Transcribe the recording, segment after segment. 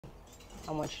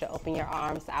I want you to open your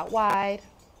arms out wide.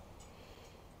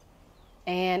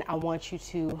 And I want you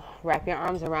to wrap your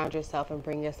arms around yourself and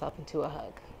bring yourself into a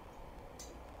hug.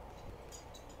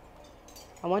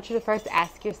 I want you to first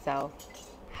ask yourself,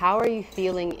 how are you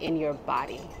feeling in your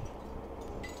body?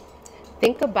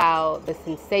 Think about the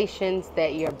sensations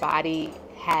that your body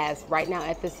has right now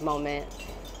at this moment.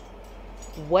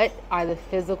 What are the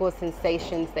physical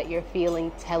sensations that you're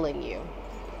feeling telling you?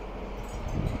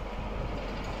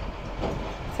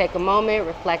 Take a moment,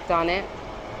 reflect on it.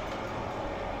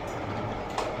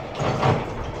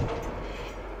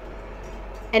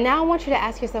 And now I want you to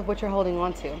ask yourself what you're holding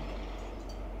on to.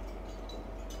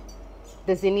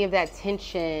 Does any of that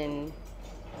tension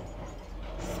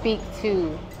speak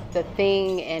to the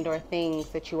thing and or things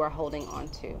that you are holding on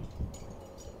to?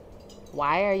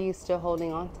 Why are you still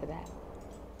holding on to that?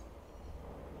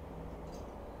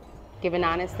 Give an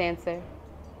honest answer.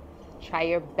 Try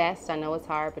your best. I know it's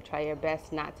hard, but try your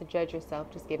best not to judge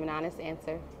yourself. Just give an honest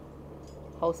answer.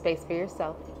 Hold space for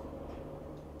yourself.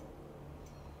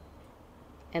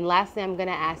 And lastly, I'm going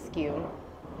to ask you,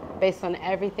 based on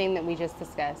everything that we just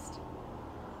discussed,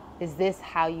 is this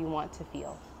how you want to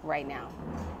feel right now?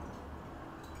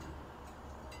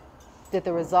 Did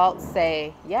the results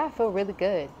say, yeah, I feel really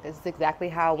good. This is exactly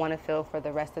how I want to feel for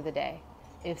the rest of the day?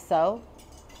 If so,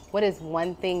 what is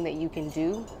one thing that you can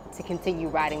do to continue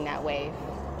riding that wave?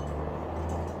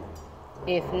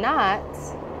 If not,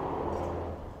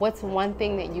 what's one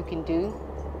thing that you can do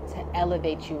to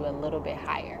elevate you a little bit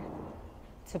higher,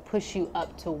 to push you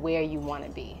up to where you want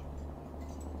to be?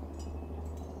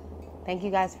 Thank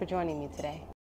you guys for joining me today.